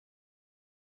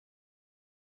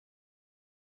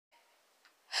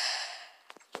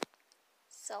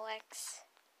Alex.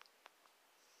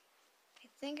 I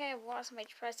think I have lost my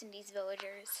trust in these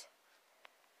villagers.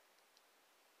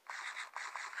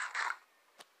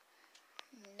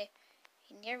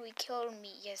 He nearly killed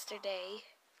me yesterday.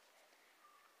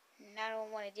 And I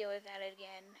don't want to deal with that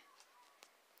again.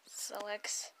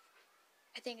 Alex,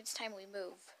 I think it's time we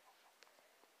move.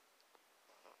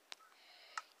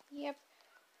 Yep.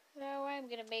 So I'm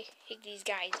gonna make these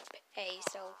guys pay.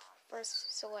 So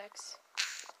first, Alex,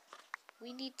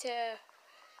 we need to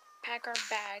pack our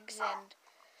bags and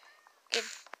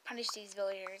punish these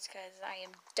villagers because I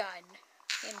am done.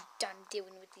 I am done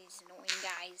dealing with these annoying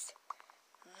guys.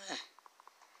 Ugh.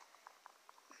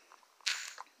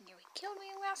 Nearly killed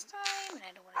me last time, and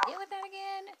I don't want to deal with that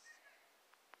again.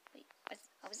 Wait,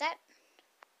 what was that?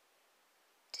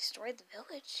 Destroyed the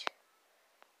village?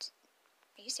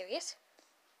 Are you serious?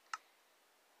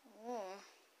 Oh.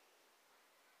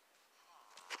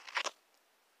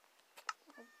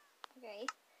 Okay. I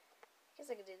guess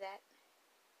I could do that.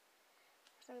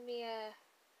 It's gonna be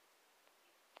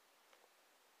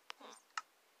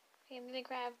okay, I'm gonna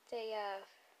grab the I'm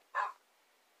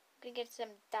gonna get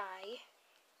some dye.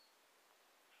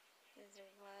 Is there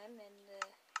one and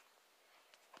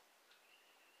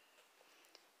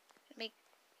make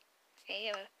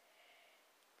okay,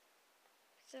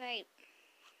 so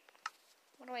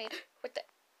where'd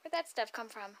that stuff come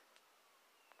from?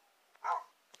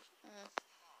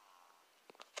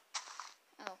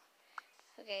 Oh.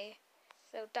 Okay.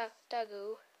 So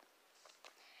Dagu.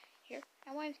 Here,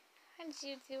 I want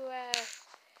you to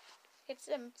get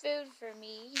some food for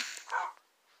me.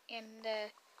 And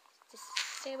just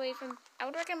stay away from I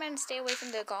would recommend stay away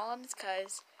from the golems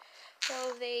because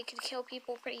well they could kill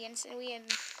people pretty instantly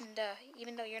and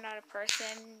even though you're not a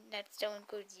person that still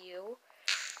includes you.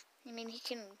 I mean he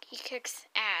kicks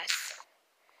ass.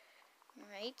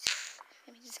 Alright?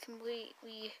 Let me just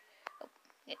completely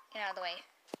get out of the way.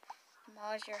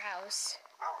 Demolish your house.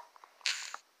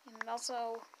 And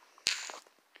also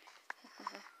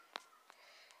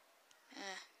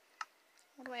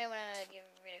what do I want to get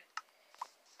rid of?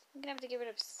 I'm gonna have to get rid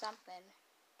of something.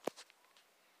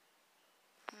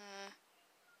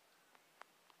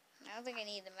 I don't think I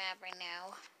need the map right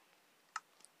now.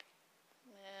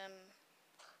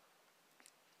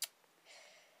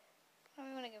 What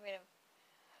do I want to get rid of?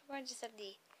 Or I just have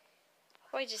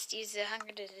or I just use the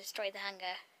hunger to destroy the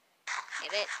hunger.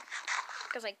 Get it?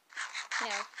 Because like, you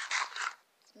know,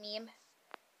 it's a meme.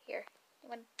 Here, you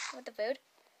want the food?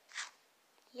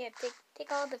 Yeah,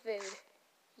 take all the food.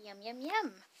 Yum yum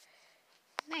yum.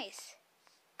 Nice.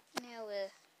 Now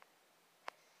away.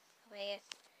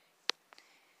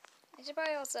 I should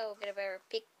probably also get a better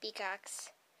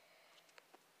peacocks.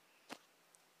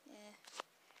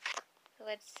 So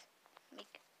let's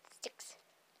make sticks.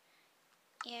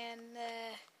 And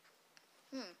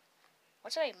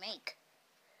what should I make?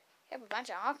 I have a bunch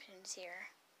of options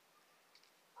here.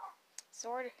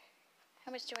 Sword.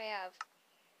 How much do I have?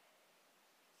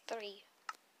 3.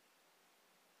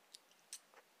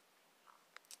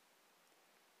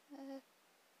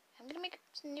 I'm gonna make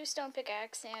a new stone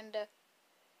pickaxe and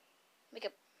make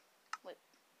a what's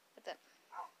that?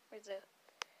 Where's the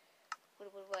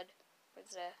wood? Where's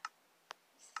the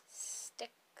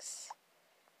sticks?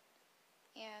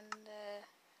 And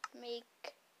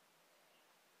make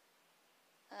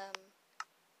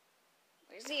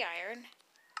where's the iron?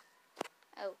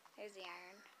 Oh, there's the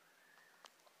iron.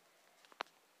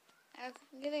 I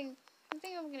think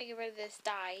I'm gonna get rid of this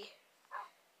dye.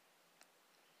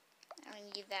 I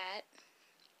don't need that.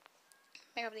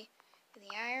 Pick up the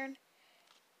iron.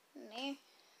 And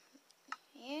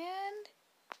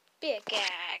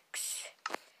pickaxe.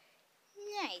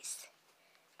 Nice.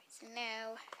 So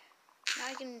now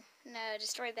I can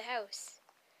destroy the house.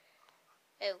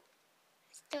 Oh,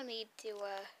 I still need to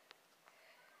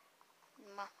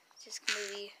just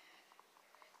completely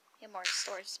get more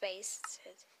storage space.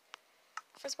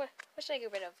 First, what should I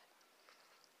get rid of?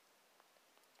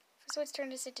 First, let's turn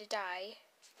this into dye.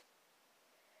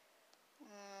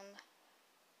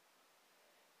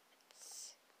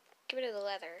 Let's get rid of the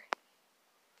leather.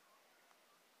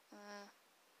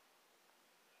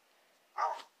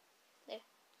 There.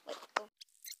 Wait. Oh.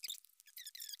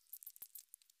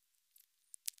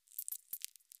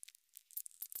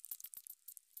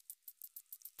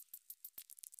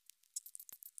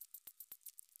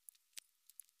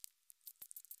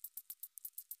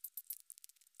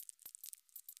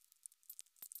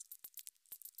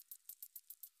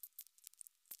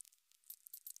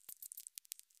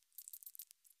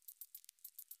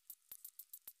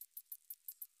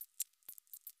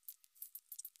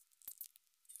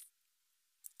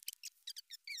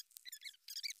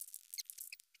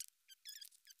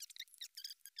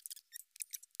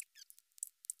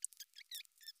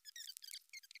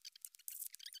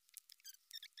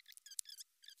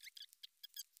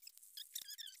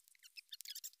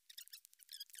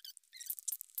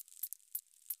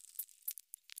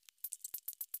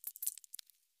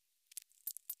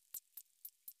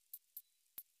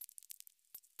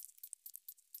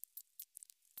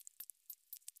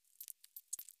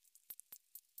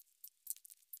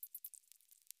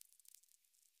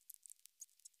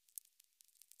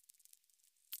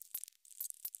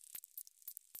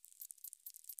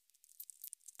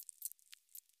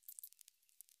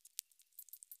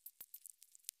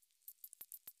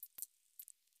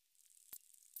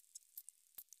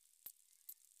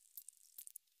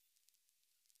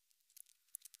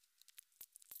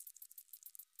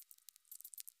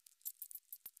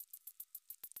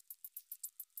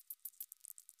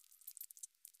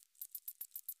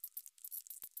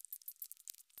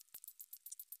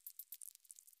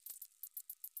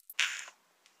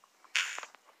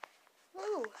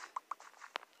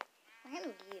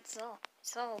 Finally, it's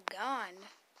all gone.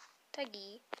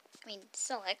 Tuggy,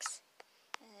 Sulix,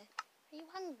 are you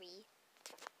hungry?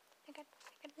 I got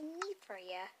the meat for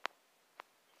you.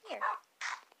 Here.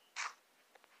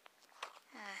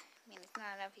 It's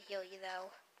not enough to heal you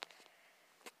though.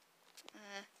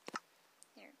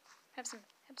 Here, have some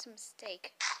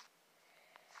steak.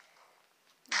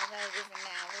 No, that'll do for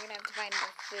now. We're gonna have to find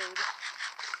more food.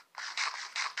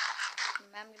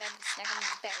 I'm gonna have to snack on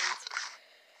these berries.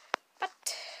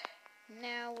 But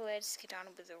now let's get on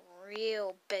with the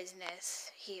real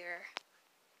business here.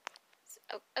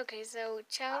 Okay, so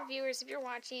child viewers, if you're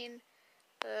watching,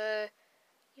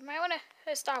 you might want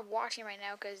to stop watching right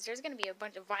now because there's going to be a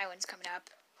bunch of violence coming up.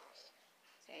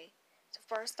 Okay, so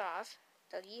first off,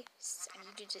 Dougie, I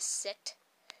need you to just sit.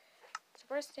 The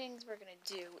first things we're going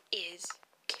to do is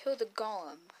kill the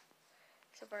golem.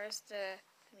 So first, let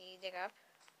me dig up.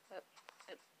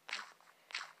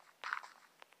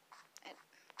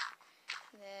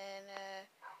 And then,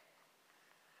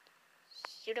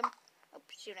 shoot him. Oh,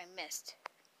 shoot, I missed.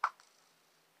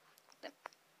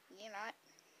 You're not.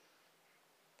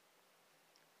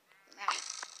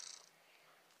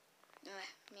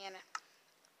 Man.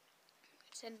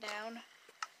 Sit down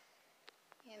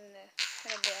and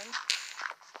hit him.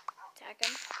 Attack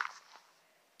him.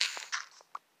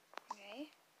 Okay.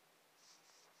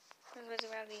 What's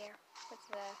around here?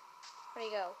 Where'd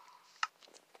he go?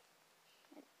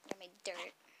 I made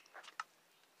dirt.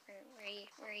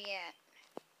 Where are you at?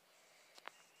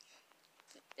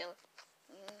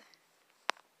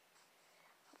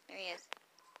 There he is.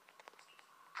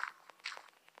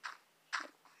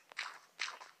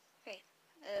 Okay.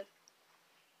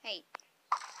 Hey.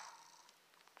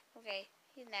 Okay,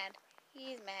 he's mad.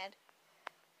 He's mad.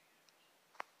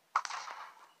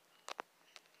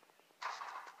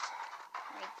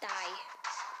 Alright, die.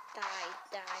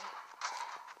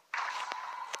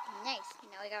 Nice.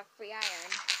 Now I got free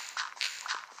iron.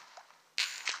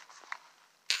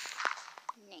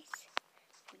 Nice.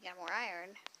 We got more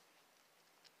iron.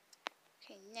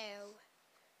 Okay, now,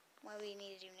 what do we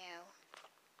need to do now?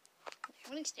 How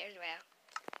many stairs do we have?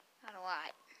 Not a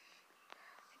lot.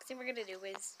 Next thing we're gonna do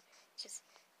is just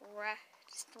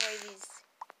destroy these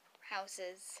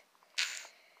houses.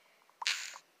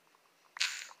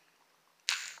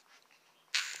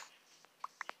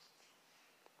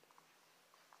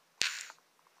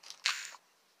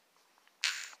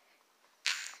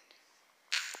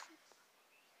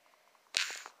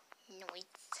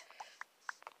 Noise.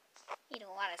 Need a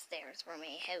lot of stairs for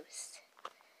my house.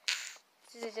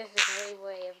 This is just a great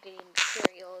way of getting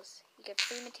materials. You get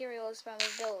free materials from a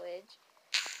village,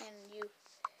 and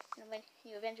when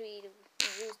you eventually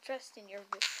lose trust in your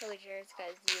villagers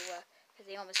because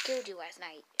they almost killed you last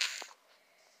night.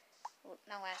 Well,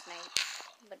 not last night,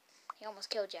 but he almost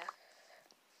killed you.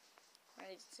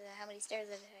 Alright, so how many stairs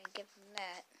did I get from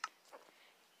that?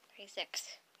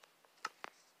 36.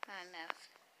 Not enough.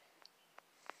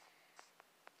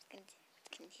 Let's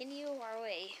continue our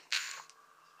way.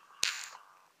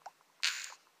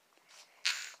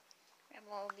 Grab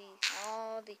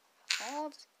all the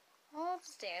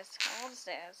stairs.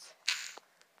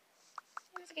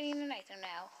 It's getting nicer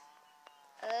now.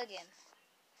 Again.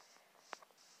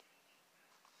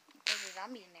 There's a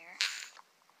zombie in there.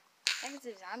 What's a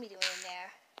zombie doing in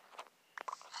there?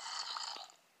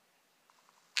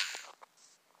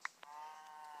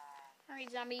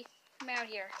 Alright, zombie, come out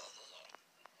here.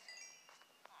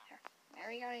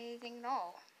 There, you got anything at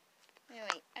all?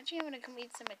 Anyway, actually I'm gonna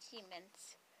complete some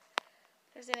achievements.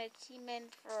 There's an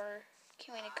achievement for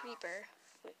killing a creeper.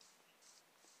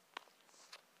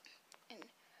 And,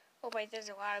 oh wait, there's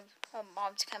a lot of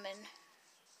mobs coming.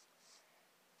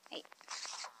 Hey.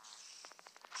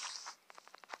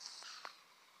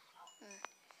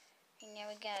 And now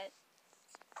we got,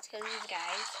 let's go to these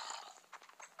guys.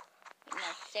 Wait,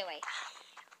 no, stay away.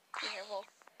 Be careful.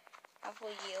 Careful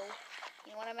you.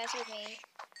 You don't want to mess with me.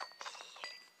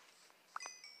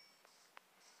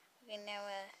 Okay, now,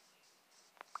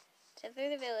 step through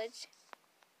the village.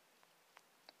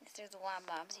 Yes, there's a lot of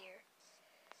mobs here.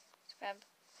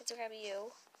 Let's grab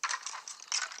you.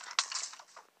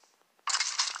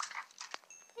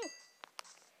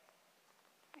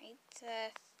 Right,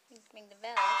 ring the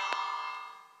bell.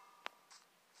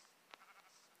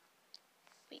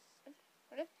 Wait,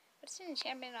 what's an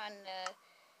enchantment on,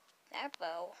 that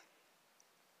bow?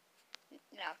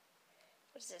 No.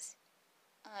 What's this?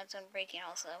 It's unbreaking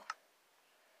also.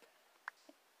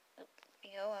 Oh,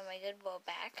 there you go, on my good bow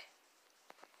back.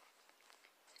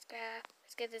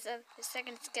 Let's get this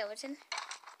second skeleton.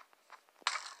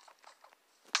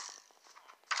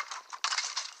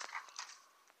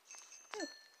 Ooh.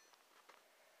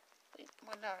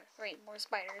 no, great, more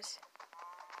spiders.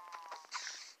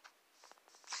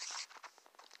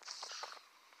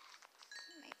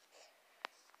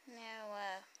 Now,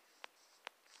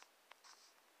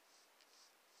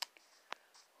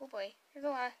 oh boy, there's a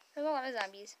lot of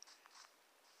zombies.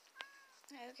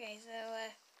 Okay, so,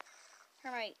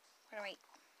 where do I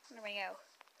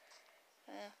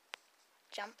go?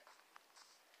 Jump.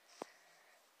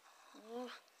 Ooh,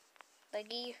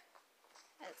 leggy.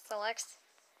 Select.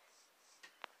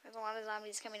 There's a lot of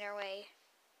zombies coming our way.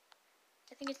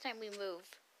 I think it's time we move.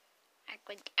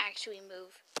 Actually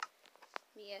move.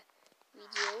 We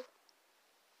do.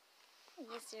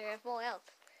 Yes, you're at full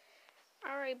health.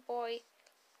 Alright, boy.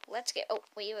 Let's get. Oh,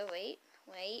 wait.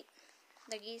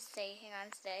 Leggy, stay. Hang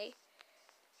on, stay.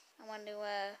 I want to,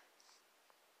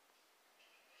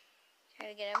 try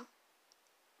to get him.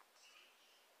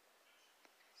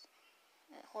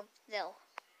 Hold still.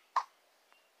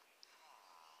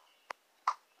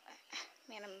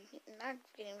 Man, I'm not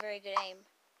getting very good aim.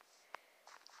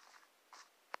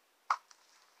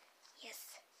 Yes.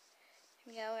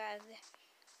 Here we go, guys.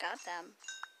 Got them.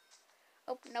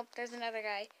 Oh, nope, there's another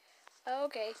guy.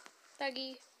 Okay,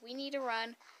 Thuggy, we need to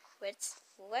run. Let's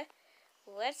move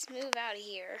out of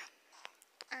here.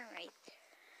 Alright.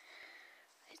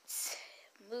 Let's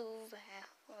move.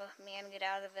 Oh, man, get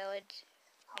out of the village.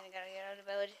 I gotta get out of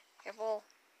the village. Careful.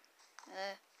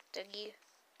 Thuggy.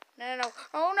 No.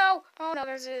 Oh no,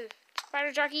 there's a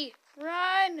spider jockey.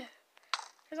 Run!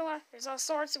 There's all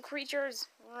sorts of creatures.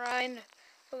 Run.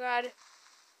 Oh god.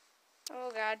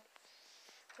 Oh god.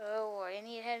 Oh boy, I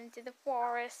need to head into the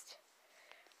forest.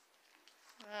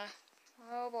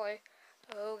 Oh boy.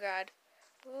 Oh god.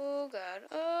 Oh god.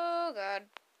 Oh god.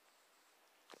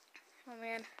 Oh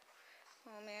man.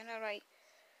 Alright.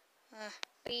 I'm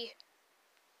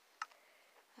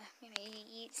gonna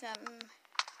eat something.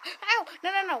 Ow!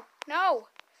 No!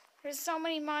 There's so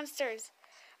many monsters.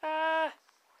 Oh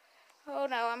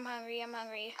no, I'm hungry. I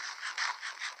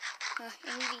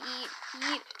need to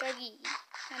eat, Dougie.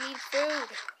 I need food.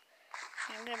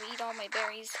 I'm gonna eat all my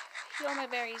berries.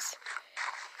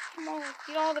 Come on,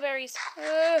 eat all the berries.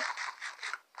 Run!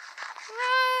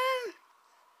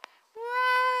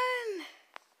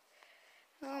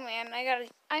 Oh man,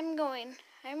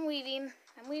 I'm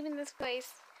leaving this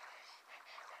place.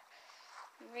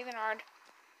 I'm leaving hard.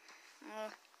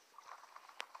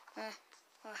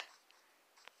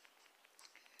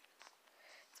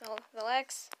 So,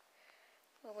 relax.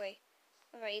 Oh wait.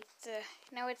 Alright,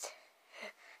 now it's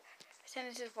send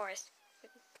into the forest.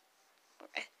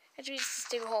 Actually, just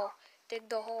dig a hole. Dig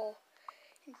the hole.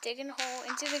 Digging a hole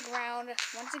into the ground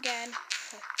once again.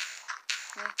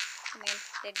 Come on,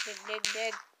 dig.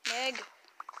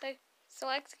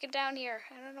 Select, get down here.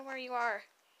 I don't know where you are.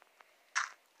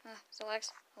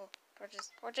 Select. Oh,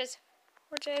 torches.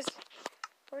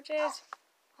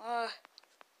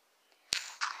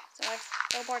 Select,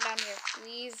 teleport down here,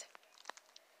 please.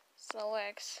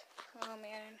 Select. Oh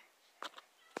man.